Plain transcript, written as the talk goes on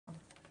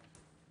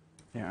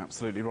Yeah,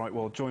 absolutely right.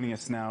 Well, joining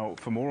us now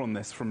for more on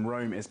this from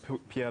Rome is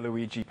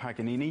Pierluigi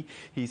Paganini.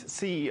 He's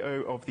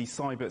CEO of the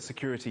cyber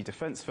security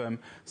defence firm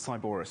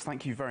Cyborus.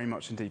 Thank you very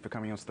much indeed for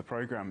coming onto the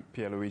programme,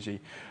 Pierluigi.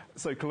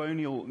 So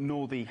colonial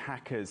Northey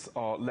hackers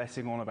are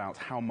letting on about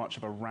how much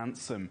of a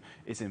ransom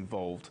is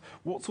involved.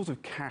 What sort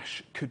of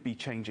cash could be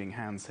changing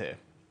hands here?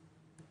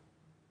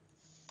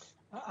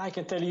 I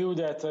can tell you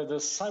that the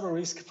cyber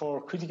risk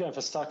for critical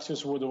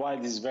infrastructures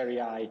worldwide is very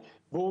high.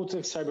 Both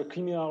cyber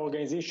criminal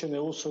organizations and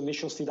also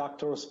nation-state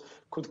actors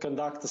could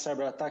conduct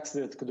cyber attacks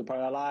that could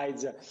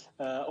paralyze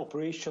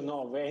operation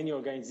of any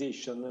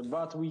organization.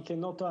 But we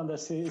cannot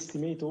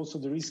underestimate also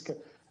the risk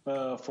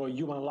for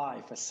human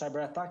life.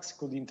 Cyber attacks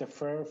could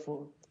interfere,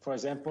 for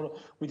example,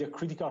 with a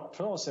critical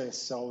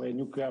process of a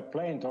nuclear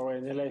plant or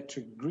an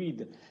electric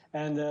grid.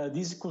 And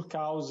this could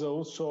cause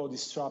also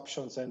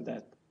disruptions and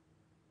death.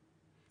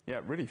 Yeah,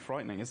 really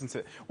frightening, isn't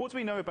it? What do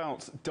we know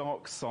about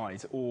dark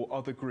side or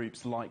other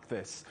groups like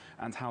this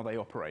and how they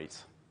operate?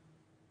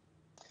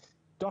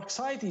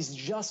 DarkSide is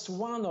just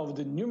one of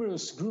the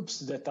numerous groups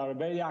that are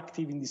very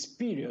active in this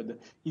period.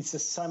 It's a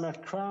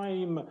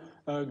cybercrime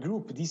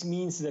group. This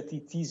means that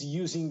it is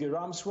using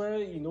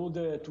ransomware in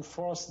order to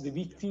force the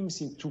victims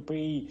to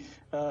pay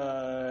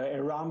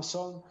a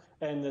ransom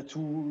and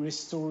to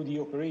restore the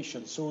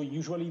operation. So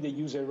usually they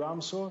use a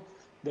ransom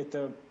that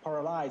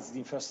paralyze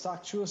the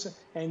infrastructures,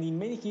 and in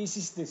many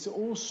cases they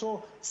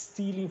also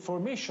steal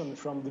information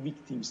from the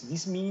victims.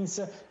 This means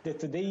that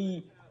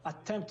they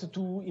attempt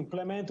to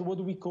implement what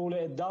we call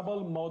a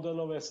double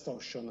model of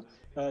extortion.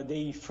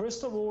 They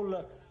first of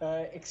all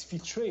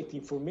exfiltrate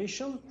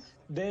information,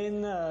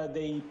 then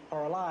they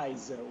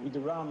paralyze with the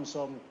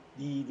ransom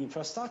the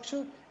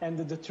infrastructure, and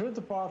the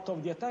third part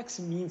of the attacks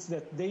means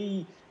that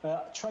they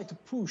try to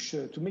push,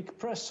 to make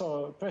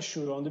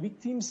pressure on the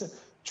victims,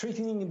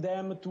 threatening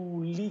them to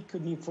leak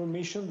the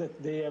information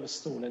that they have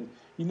stolen,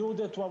 in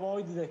order to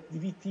avoid that the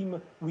victim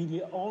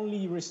will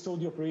only restore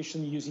the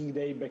operation using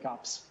their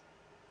backups.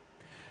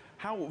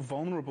 How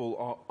vulnerable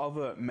are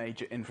other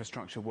major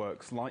infrastructure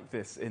works like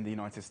this in the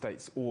United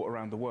States or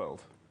around the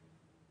world?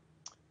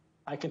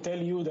 I can tell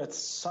you that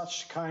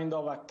such kind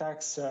of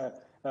attacks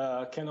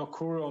can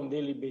occur on a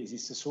daily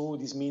basis. So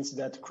this means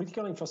that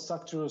critical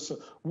infrastructures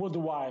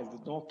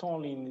worldwide, not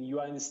only in the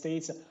United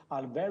States,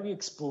 are very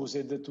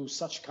exposed to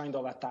such kind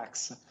of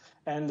attacks.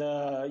 And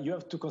you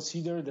have to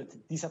consider that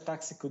these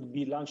attacks could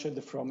be launched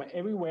from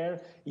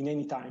everywhere in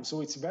any time.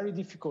 So it's very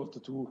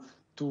difficult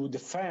to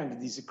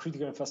defend these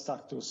critical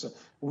infrastructures.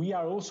 We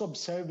are also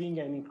observing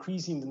an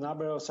increase in the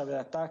number of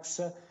cyber attacks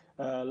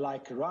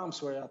like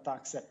ransomware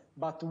attacks.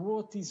 But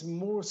what is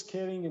more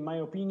scary, in my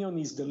opinion,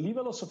 is the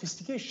level of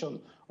sophistication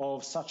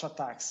of such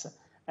attacks.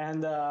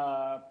 And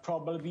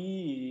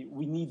probably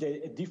we need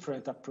a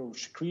different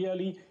approach.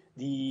 Clearly,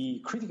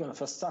 the critical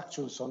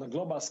infrastructures on a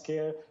global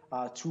scale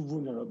are too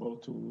vulnerable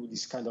to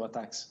this kind of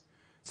attacks.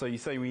 So you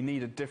say we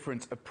need a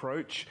different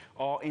approach.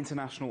 Are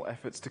international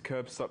efforts to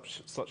curb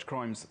such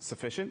crimes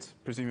sufficient?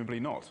 Presumably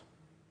not.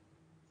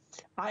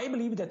 I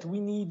believe that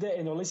we need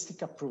an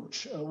holistic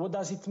approach. What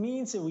does it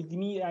mean?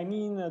 I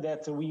mean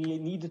that we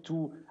need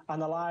to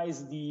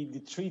analyze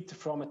the threat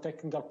from a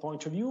technical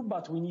point of view,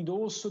 but we need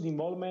also the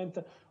involvement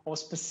of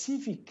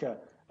specific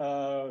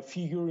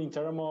figure in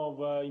terms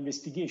of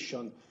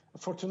investigation.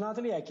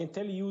 Fortunately, I can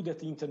tell you that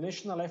the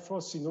international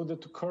efforts in order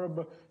to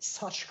curb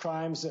such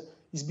crimes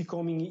is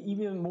becoming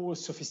even more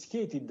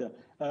sophisticated.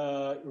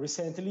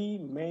 Recently,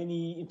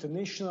 many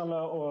international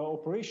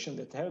operations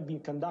that have been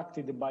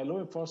conducted by law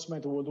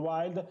enforcement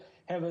worldwide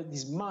have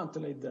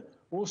dismantled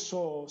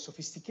also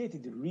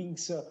sophisticated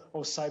rings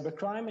of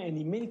cybercrime, and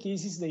in many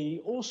cases they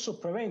also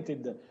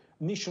prevented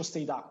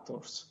nation-state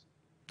actors.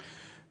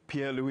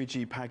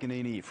 Pierluigi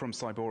Paganini from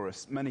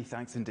Cyborus, many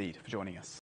thanks indeed for joining us.